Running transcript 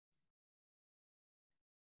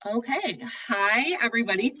Okay. Hi,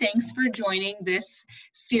 everybody. Thanks for joining this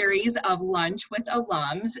series of Lunch with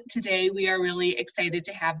Alums. Today, we are really excited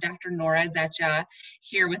to have Dr. Nora Zetsche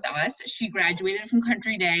here with us. She graduated from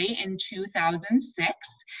Country Day in 2006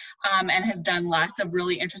 and has done lots of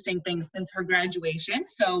really interesting things since her graduation.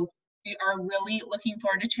 So we are really looking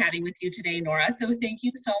forward to chatting with you today, Nora. So thank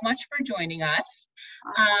you so much for joining us.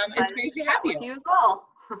 It's great to have you. With you as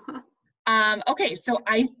well. Okay, so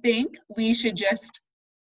I think we should just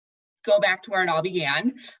go back to where it all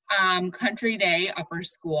began. Country Day Upper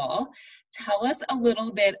School. Tell us a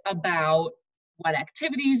little bit about what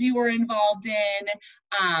activities you were involved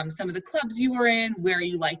in, some of the clubs you were in, where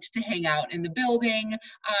you liked to hang out in the building,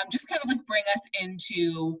 just kind of like bring us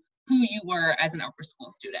into who you were as an upper school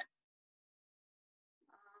student.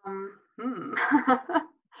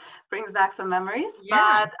 Brings back some memories.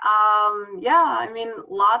 Yeah. But yeah, I mean,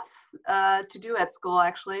 lots to do at school,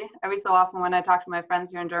 actually. Every so often when I talk to my friends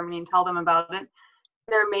here in Germany and tell them about it,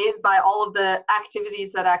 they're amazed by all of the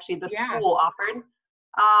activities that actually the school offered.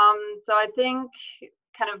 So I think,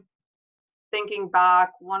 kind of thinking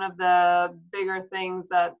back, one of the bigger things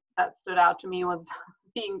that stood out to me was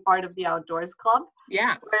being part of the outdoors club.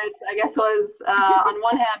 Yeah. Which I guess was, on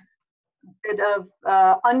one hand, bit of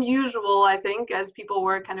unusual, I think, as people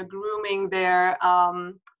were kind of grooming their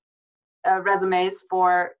resumes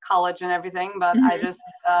for college and everything, but I just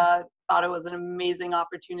thought it was an amazing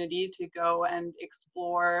opportunity to go and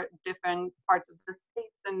explore different parts of the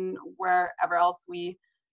States and wherever else we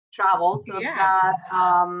traveled. So that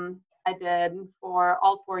I did for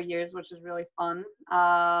all 4 years, which is really fun.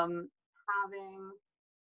 Having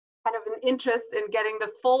kind of an interest in getting the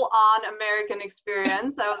full-on American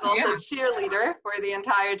experience. I was also a cheerleader for the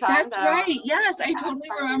entire time. That's right. Yes, I totally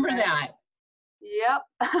remember that. Yep.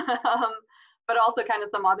 But also kind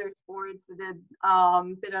of some other sports. I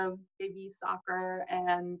did bit of baby soccer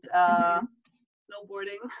and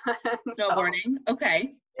snowboarding. Snowboarding.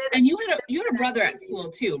 Okay. And you had a brother at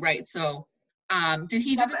school too, right? So did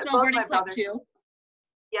he do the snowboarding club too?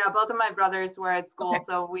 Yeah, both of my brothers were at school,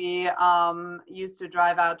 so we used to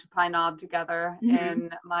drive out to Pine Knob together in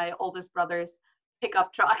my oldest brother's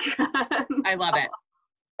pickup truck. I love it.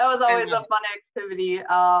 That was always a fun activity.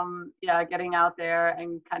 Yeah, getting out there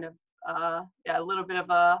and kind of a little bit of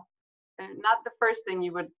a, not the first thing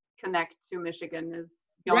you would connect to Michigan is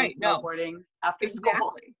going snowboarding after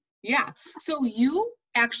school. Yeah. So you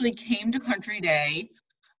actually came to Country Day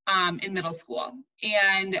in middle school.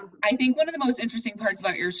 And I think one of the most interesting parts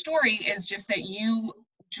about your story is just that you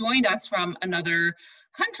joined us from another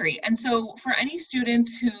country. And so for any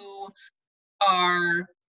students who are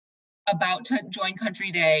about to join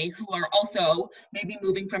Country Day, who are also maybe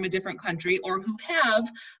moving from a different country or who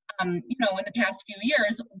have, in the past few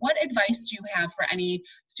years, what advice do you have for any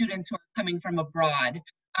students who are coming from abroad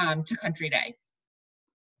to Country Day?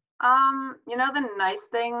 The nice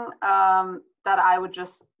thing that I would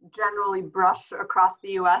just generally brush across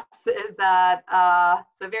the US is that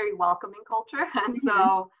it's a very welcoming culture. And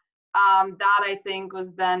so that I think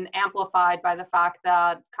was then amplified by the fact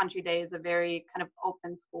that Country Day is a very kind of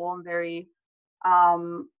open school and very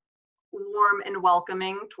warm and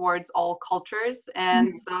welcoming towards all cultures.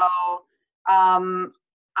 And so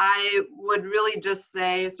I would really just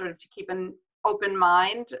say sort of to keep an open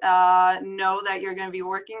mind, know that you're going to be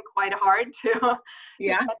working quite hard to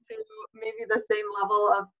get to maybe the same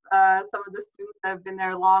level of some of the students that have been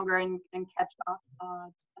there longer and catch up,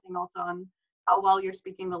 depending also on how well you're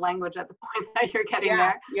speaking the language at the point that you're getting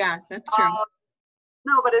there. Yeah, that's true.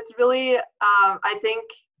 No, but it's really, I think,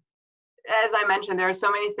 as I mentioned, there are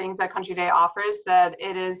so many things that Country Day offers that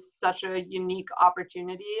it is such a unique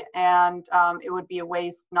opportunity, and it would be a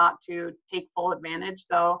waste not to take full advantage.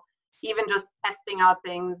 So even just testing out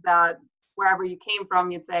things that wherever you came from,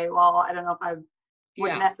 you'd say, well, I don't know if I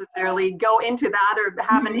would necessarily go into that or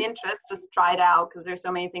have an interest, just try it out, because there's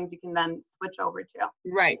so many things you can then switch over to.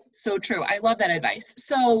 Right. So true. I love that advice.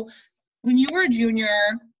 So when you were a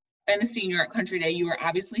junior and a senior at Country Day, you were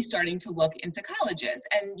obviously starting to look into colleges,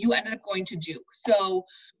 and you ended up going to Duke. So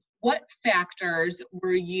what factors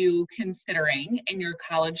were you considering in your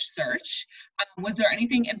college search? Was there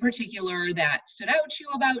anything in particular that stood out to you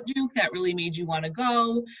about Duke that really made you want to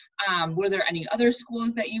go? Were there any other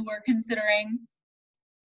schools that you were considering?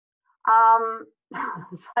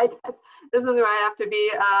 So I guess this is where I have to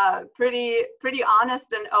be pretty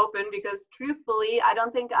honest and open, because truthfully, I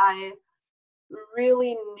don't think I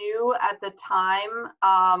really knew at the time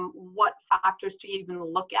what factors to even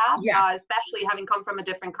look at, especially having come from a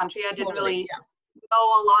different country. I didn't really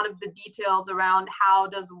know a lot of the details around how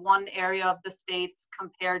does one area of the States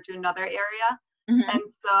compare to another area. And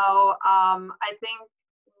so I think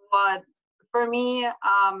but for me,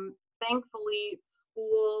 thankfully,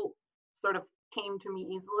 school sort of came to me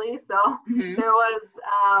easily. So there was,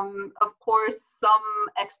 of course, some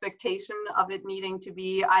expectation of it needing to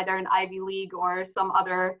be either an Ivy League or some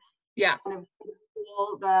other kind of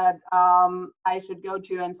school that I should go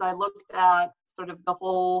to. And so I looked at sort of the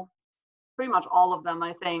whole, pretty much all of them,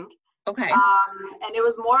 I think. Okay. And it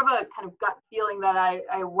was more of a kind of gut feeling that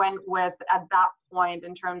I went with at that point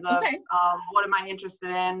in terms of what am I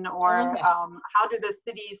interested in, or how do the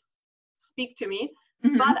cities speak to me.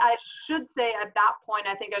 But I should say at that point,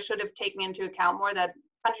 I think I should have taken into account more that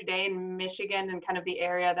Country Day in Michigan and kind of the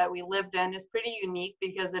area that we lived in is pretty unique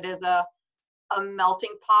because it is a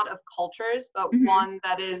melting pot of cultures, but one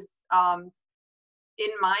that is, in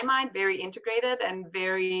my mind, very integrated and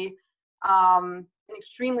very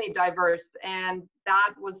extremely diverse. And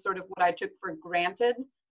that was sort of what I took for granted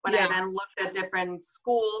when I then looked at different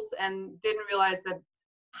schools and didn't realize that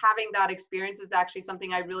having that experience is actually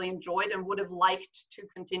something I really enjoyed and would have liked to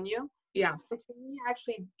continue. And to me,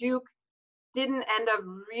 actually, Duke didn't end up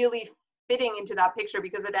really fitting into that picture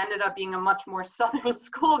because it ended up being a much more Southern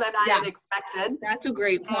school than I had expected. That's a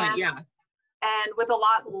great point. And with a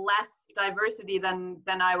lot less diversity than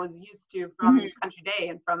I was used to from Country Day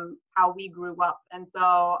and from how we grew up. And so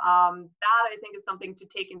that I think is something to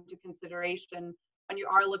take into consideration when you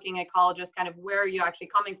are looking at colleges, kind of where are you actually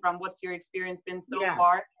coming from? What's your experience been so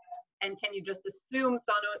far? And can you just assume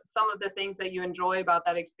some of the things that you enjoy about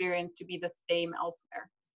that experience to be the same elsewhere?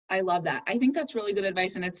 I love that. I think that's really good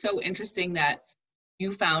advice. And it's so interesting that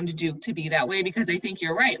you found Duke to be that way, because I think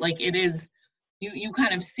you're right. Like it is, you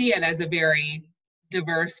kind of see it as a very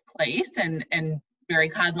diverse place and very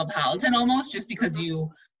cosmopolitan almost, just because you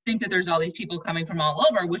think that there's all these people coming from all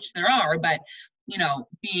over, which there are, but you know,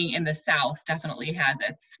 being in the South definitely has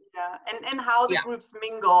its. And how the groups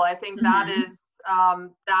mingle, I think that is,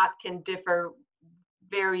 that can differ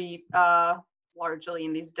very largely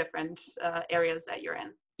in these different areas that you're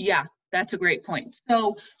in. Yeah, that's a great point.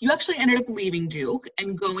 So you actually ended up leaving Duke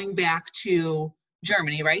and going back to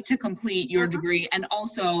Germany, right, to complete your degree. And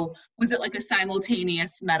also, was it like a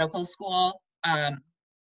simultaneous medical school?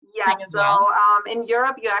 Yes, so in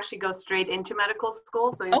Europe, you actually go straight into medical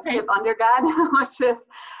school. So you skip undergrad, which is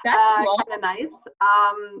kind of nice.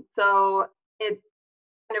 So it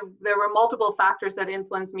kind of, there were multiple factors that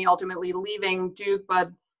influenced me ultimately leaving Duke,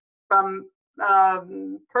 but from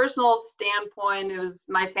personal standpoint, it was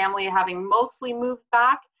my family having mostly moved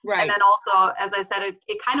back. And then also, as I said,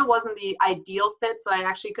 it kind of wasn't the ideal fit. So I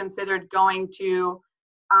actually considered going to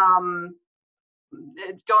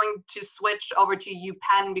switch over to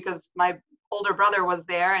UPenn because my older brother was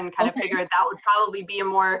there, and kind of figured that would probably be a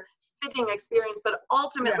more fitting experience. But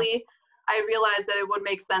ultimately, I realized that it would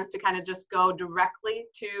make sense to kind of just go directly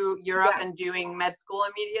to Europe and doing med school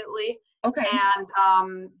immediately. And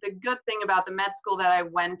the good thing about the med school that I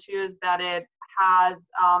went to is that it has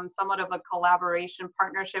somewhat of a collaboration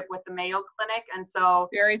partnership with the Mayo Clinic. And so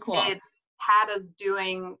very cool. It had us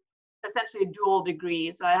doing essentially a dual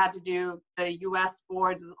degree. So I had to do the US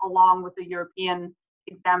boards along with the European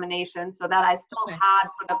examination, so that I still had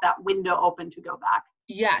sort of that window open to go back.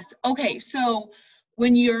 Yes. Okay. So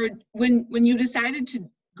when you decided to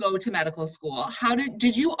go to medical school,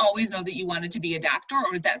 did you always know that you wanted to be a doctor,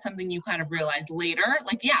 or was that something you kind of realized later?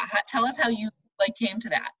 Like, tell us how you came to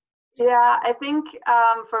that. Yeah, I think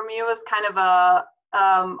for me it was kind of a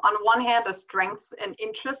on one hand, a strengths and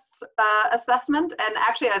interests assessment. And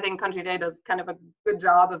actually, I think Country Day does kind of a good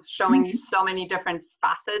job of showing you so many different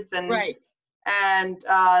facets and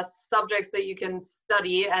subjects that you can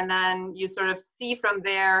study. And then you sort of see from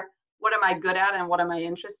there, what am I good at and what am I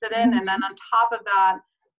interested in? And then on top of that,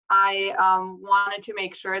 I wanted to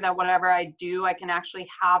make sure that whatever I do, I can actually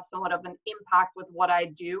have somewhat of an impact with what I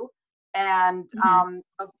do. And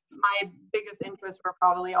so my biggest interests were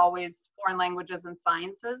probably always foreign languages and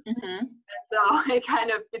sciences. And so I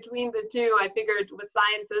kind of, between the two, I figured with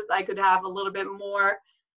sciences, I could have a little bit more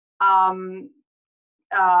of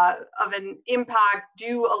an impact,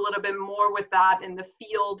 do a little bit more with that in the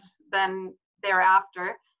field than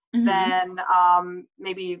thereafter than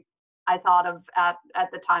maybe I thought of at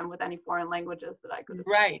the time with any foreign languages that I could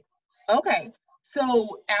have. Okay.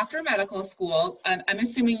 So after medical school, I'm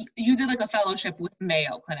assuming you did like a fellowship with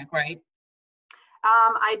Mayo Clinic, right?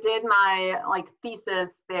 I did my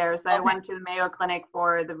thesis there. So I went to the Mayo Clinic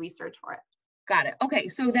for the research for it. Got it. Okay.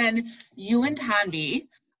 So then you and Tanvi,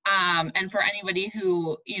 and for anybody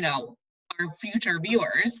who, our future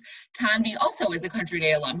viewers, Tanvi also is a Country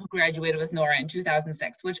Day alum who graduated with Nora in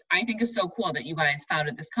 2006, which I think is so cool that you guys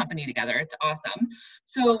founded this company together. It's awesome.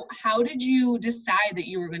 So how did you decide that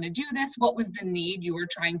you were going to do this? What was the need you were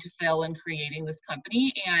trying to fill in creating this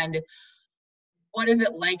company? And what is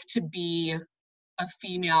it like to be a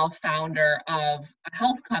female founder of a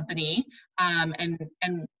health company, and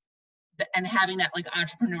having that like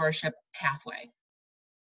entrepreneurship pathway?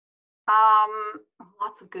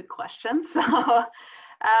 Lots of good questions. So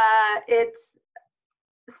it's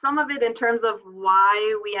some of it in terms of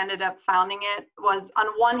why we ended up founding it was, on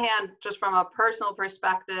one hand, just from a personal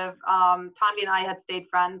perspective, Tanvi and I had stayed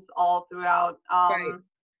friends all throughout Right.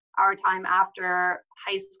 our time after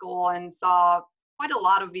high school and saw quite a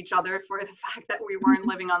lot of each other for the fact that we weren't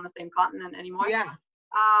living on the same continent anymore. Yeah.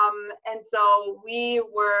 And so we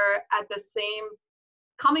were at the same,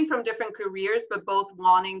 coming from different careers, but both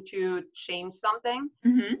wanting to change something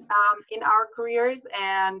in our careers,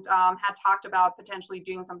 and had talked about potentially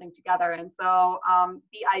doing something together. And so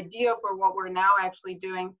the idea for what we're now actually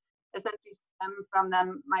doing essentially stemmed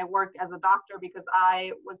from my work as a doctor, because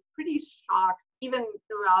I was pretty shocked, even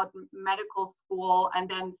throughout medical school and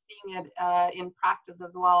then seeing it in practice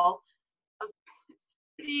as well. I was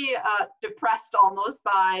pretty depressed almost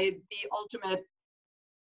by the ultimate,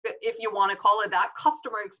 if you want to call it that,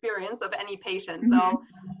 customer experience of any patient. So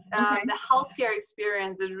the healthcare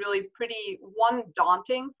experience is really pretty, one,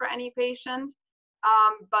 daunting for any patient,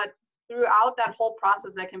 but throughout that whole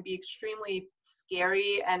process, that can be extremely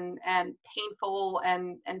scary and painful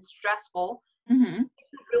and stressful.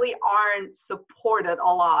 Really aren't supported a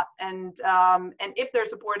lot, and if they're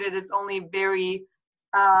supported, it's only very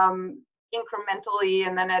incrementally,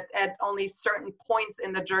 and then at only certain points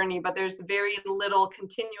in the journey, but there's very little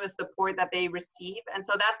continuous support that they receive. And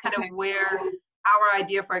so that's kind of where our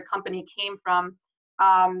idea for a company came from,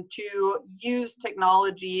 to use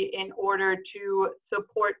technology in order to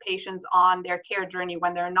support patients on their care journey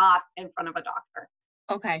when they're not in front of a doctor.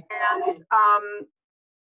 And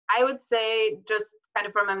I would say, just kind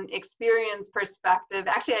of from an experience perspective,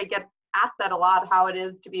 actually I get asked that a lot, how it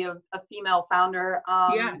is to be a female founder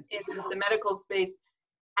in the medical space.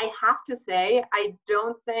 I have to say, I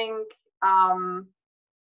don't think,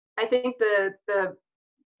 I think the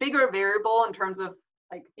bigger variable in terms of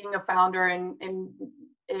like being a founder in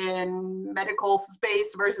medical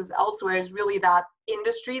space versus elsewhere is really that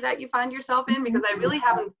industry that you find yourself in, because I really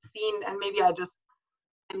haven't seen, and maybe I just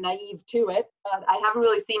am naive to it, but I haven't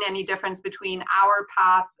really seen any difference between our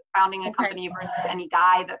path founding a company versus any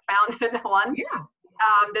guy that founded one.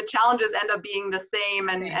 The challenges end up being the same,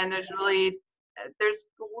 and there's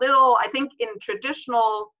little, I think in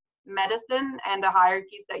traditional medicine and the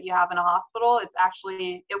hierarchies that you have in a hospital, it's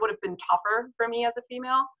actually, it would have been tougher for me as a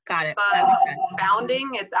female. Got it. But that makes sense.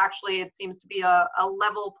 founding, it's actually, it seems to be a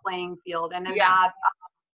level playing field, and in that,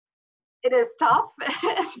 it is tough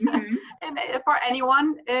and for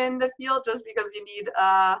anyone in the field, just because you need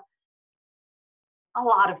a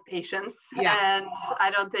lot of patience. And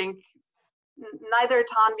I don't think neither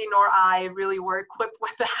Tanvi nor I really were equipped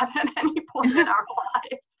with that at any point in our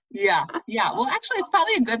lives. Well, actually, it's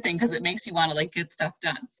probably a good thing, because it makes you want to like get stuff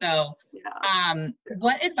done. So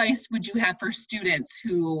what advice would you have for students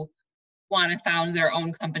who want to found their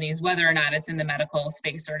own companies, whether or not it's in the medical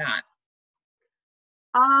space or not?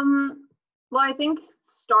 Well, I think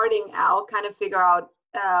starting out, kind of figure out,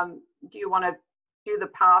 do you want to do the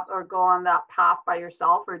path or go on that path by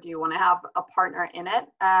yourself, or do you want to have a partner in it?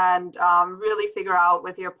 And really figure out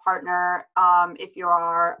with your partner, if you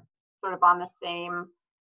are sort of on the same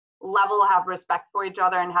level, have respect for each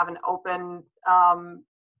other, and have an open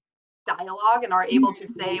dialogue, and are able to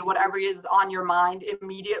say whatever is on your mind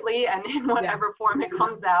immediately and in whatever form it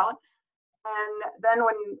comes out. And then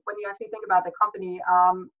when you actually think about the company,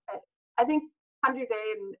 I think 100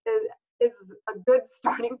 Day is a good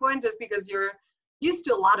starting point, just because you're used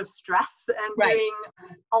to a lot of stress and doing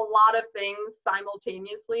a lot of things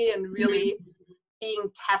simultaneously, and really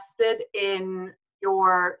being tested in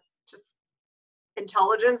your just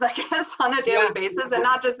intelligence, I guess, on a daily basis, and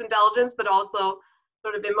not just intelligence, but also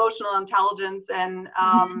sort of emotional intelligence, and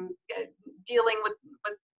dealing with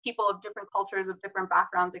people of different cultures, of different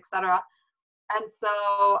backgrounds, etc. And so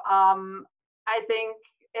I think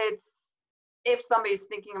if somebody's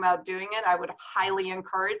thinking about doing it, I would highly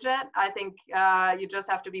encourage it. I think you just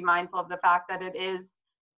have to be mindful of the fact that it is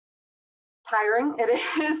tiring, it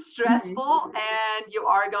is stressful, and you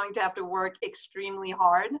are going to have to work extremely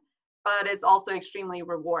hard, but it's also extremely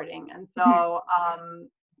rewarding. And so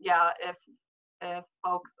if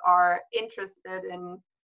folks are interested in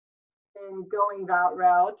going that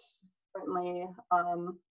route, certainly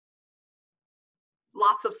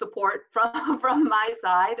lots of support from my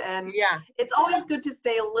side. And Yeah. it's always good to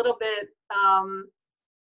stay a little bit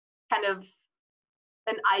kind of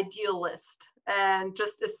an idealist and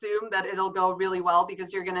just assume that it'll go really well,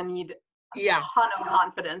 because you're going to need a ton of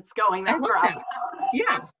confidence going that route. That.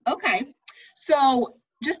 Yeah. Okay. So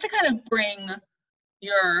just to kind of bring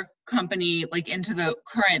your company like into the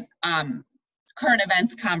current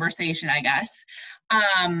events conversation, I guess.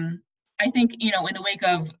 I think, you know, in the wake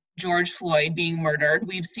of George Floyd being murdered,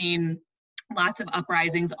 we've seen lots of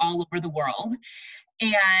uprisings all over the world.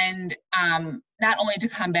 And not only to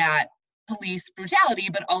combat police brutality,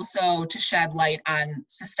 but also to shed light on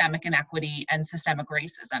systemic inequity and systemic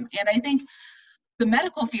racism. And I think the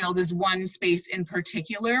medical field is one space in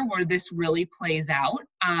particular where this really plays out,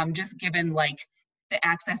 just given like the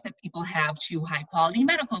access that people have to high quality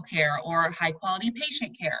medical care or high quality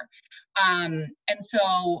patient care. And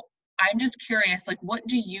so I'm just curious, like, what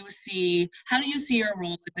do you see, how do you see your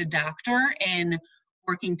role as a doctor in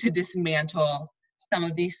working to dismantle some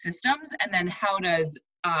of these systems? And then how does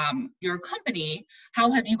your company,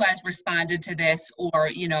 how have you guys responded to this? Or,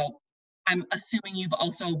 you know, I'm assuming you've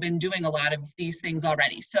also been doing a lot of these things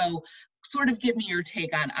already. So sort of give me your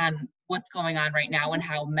take on what's going on right now and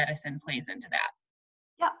how medicine plays into that.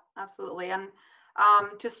 Yeah, absolutely. And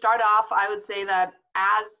to start off, I would say that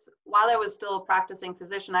while I was still a practicing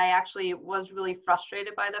physician, I actually was really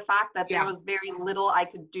frustrated by the fact that there was very little I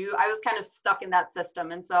could do. I was kind of stuck in that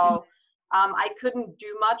system. And so I couldn't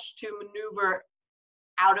do much to maneuver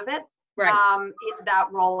out of it in that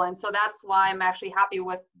role. And so that's why I'm actually happy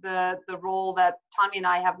with the role that Tanya and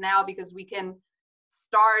I have now, because we can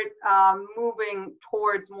start moving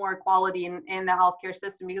towards more equality in the healthcare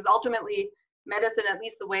system. Because ultimately, medicine, at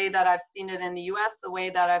least the way that I've seen it in the US, the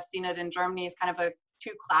way that I've seen it in Germany, is kind of a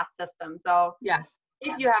two-class system. So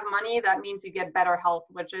if you have money, that means you get better health,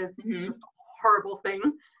 which is just a horrible thing.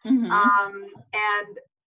 And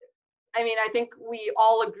I mean, I think we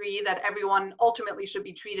all agree that everyone ultimately should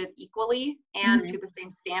be treated equally and to the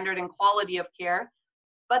same standard and quality of care.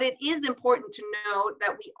 But it is important to note that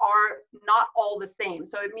we are not all the same.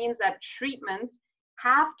 So it means that treatments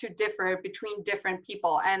have to differ between different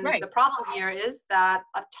people. And the problem here is that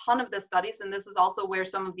a ton of the studies, and this is also where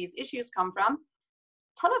some of these issues come from,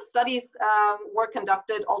 a ton of studies were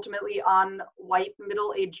conducted ultimately on white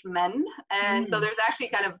middle-aged men. And so there's actually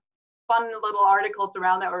kind of fun little articles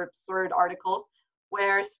around that, or absurd articles,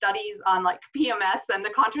 where studies on like PMS and the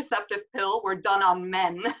contraceptive pill were done on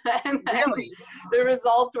men. And the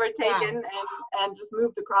results were taken and just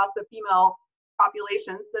moved across the female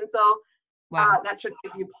populations. And so that should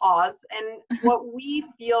give you pause. And what we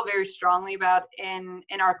feel very strongly about in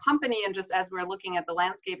our company, and just as we're looking at the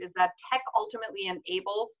landscape, is that tech ultimately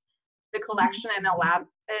enables the collection and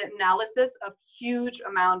analysis of huge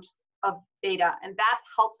amounts of data. And that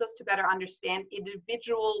helps us to better understand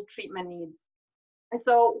individual treatment needs. And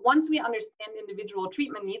so once we understand individual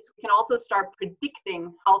treatment needs, we can also start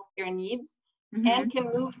predicting healthcare needs and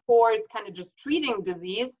can move towards kind of just treating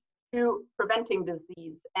disease to preventing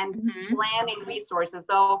disease and planning resources.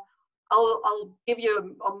 So I'll give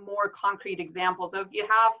you a more concrete example. So if you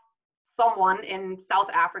have someone in South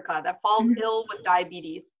Africa that falls ill with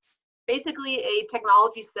diabetes, basically a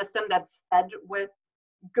technology system that's fed with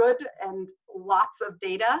good and lots of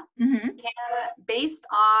data can, based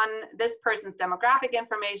on this person's demographic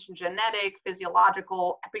information, genetic,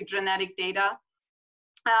 physiological, epigenetic data,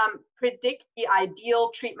 predict the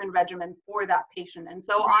ideal treatment regimen for that patient. And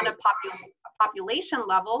so on a population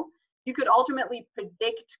level, you could ultimately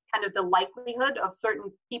predict kind of the likelihood of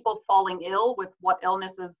certain people falling ill with what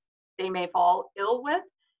illnesses they may fall ill with.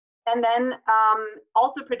 And then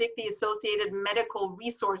also predict the associated medical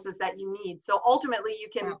resources that you need. So ultimately you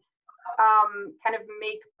can kind of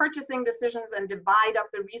make purchasing decisions and divide up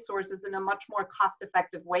the resources in a much more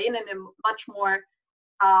cost-effective way and in a much more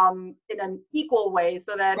in an equal way,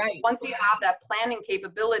 so that once you have that planning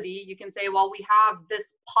capability, you can say, well, we have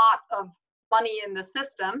this pot of money in the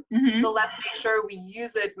system, so let's make sure we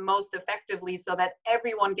use it most effectively so that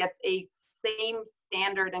everyone gets a same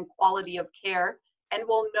standard and quality of care, and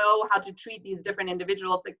we'll know how to treat these different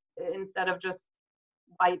individuals instead of just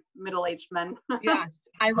white middle-aged men. Yes,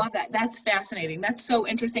 I love that. That's fascinating. That's so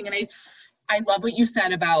interesting. And I love what you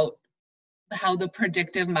said about how the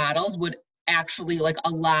predictive models would actually like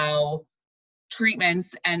allow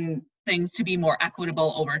treatments and things to be more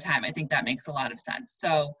equitable over time. I think that makes a lot of sense.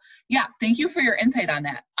 So yeah, thank you for your insight on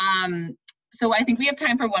that. So I think we have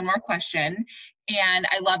time for one more question. And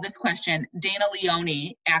I love this question. Dana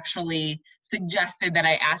Leone actually suggested that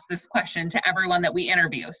I ask this question to everyone that we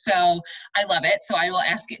interview. So I love it. So I will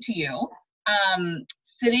ask it to you.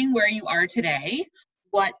 Sitting where you are today,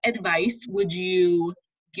 what advice would you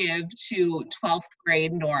give to 12th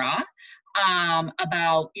grade Nora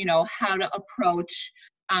about, you know, how to approach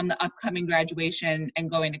the upcoming graduation and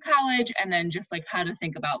going to college, and then just like how to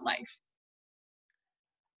think about life?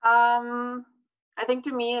 I think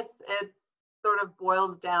to me, it's sort of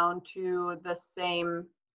boils down to the same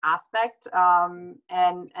aspect, and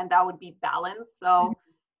that would be balance. So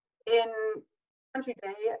in country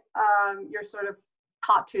day, you're sort of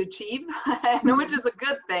taught to achieve, and which is a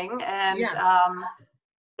good thing. And Yeah.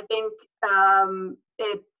 I think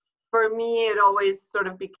it for me, it always sort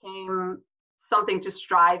of became something to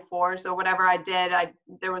strive for. So whatever I did,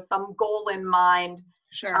 there was some goal in mind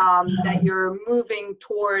Sure. that you're moving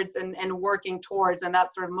towards and working towards, and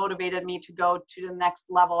that sort of motivated me to go to the next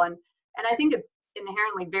level. And I think it's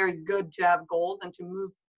inherently very good to have goals and to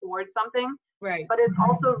move towards something. Right. But it's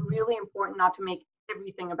also really important not to make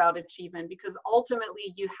everything about achievement, because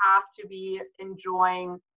ultimately you have to be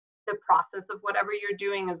enjoying the process of whatever you're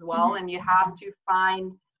doing as well. And you have to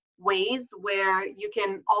find ways where you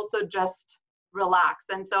can also just relax.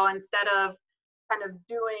 And so instead of kind of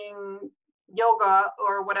doing yoga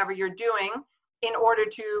or whatever you're doing in order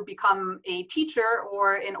to become a teacher,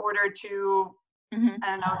 or in order to, I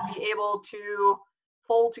don't know, be able to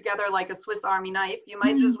fold together like a Swiss Army knife, you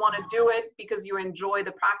might just want to do it because you enjoy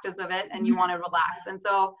the practice of it and you want to relax. And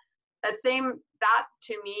so that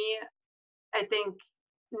to me, I think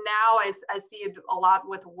now I see it a lot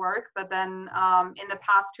with work, but then in the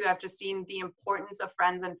past too, I've just seen the importance of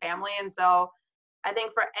friends and family. And so I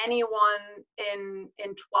think for anyone in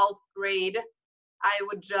 12th grade, I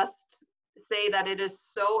would just say that it is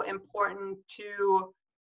so important to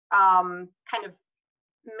kind of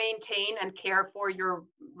maintain and care for your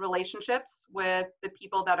relationships with the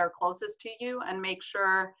people that are closest to you, and make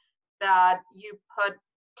sure that you put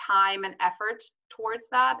time and effort towards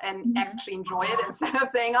that and actually enjoy it, instead of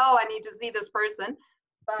saying, oh, I need to see this person.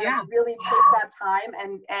 But really take that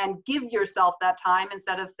time and give yourself that time,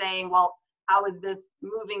 instead of saying, well, how is this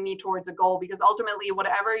moving me towards a goal? Because ultimately,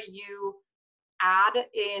 whatever you add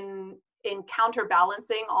in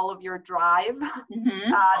counterbalancing all of your drive,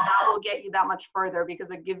 that will get you that much further,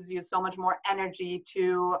 because it gives you so much more energy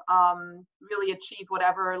to really achieve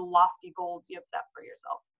whatever lofty goals you have set for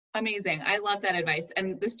yourself. Amazing. I love that advice.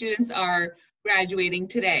 And the students are graduating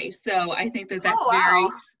today, so I think that that's very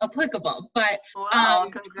applicable. But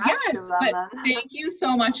yes, but thank you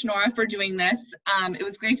so much, Nora, for doing this. It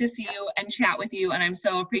was great to see you and chat with you, and I'm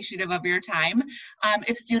so appreciative of your time.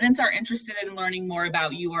 If students are interested in learning more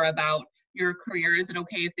about you or about your career, is it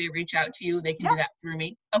okay if they reach out to you? They can do that through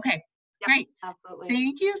me. Okay, great. Absolutely.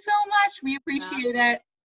 Thank you so much. We appreciate it.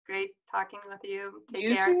 Great talking with you.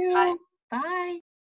 Take care. Bye. Bye.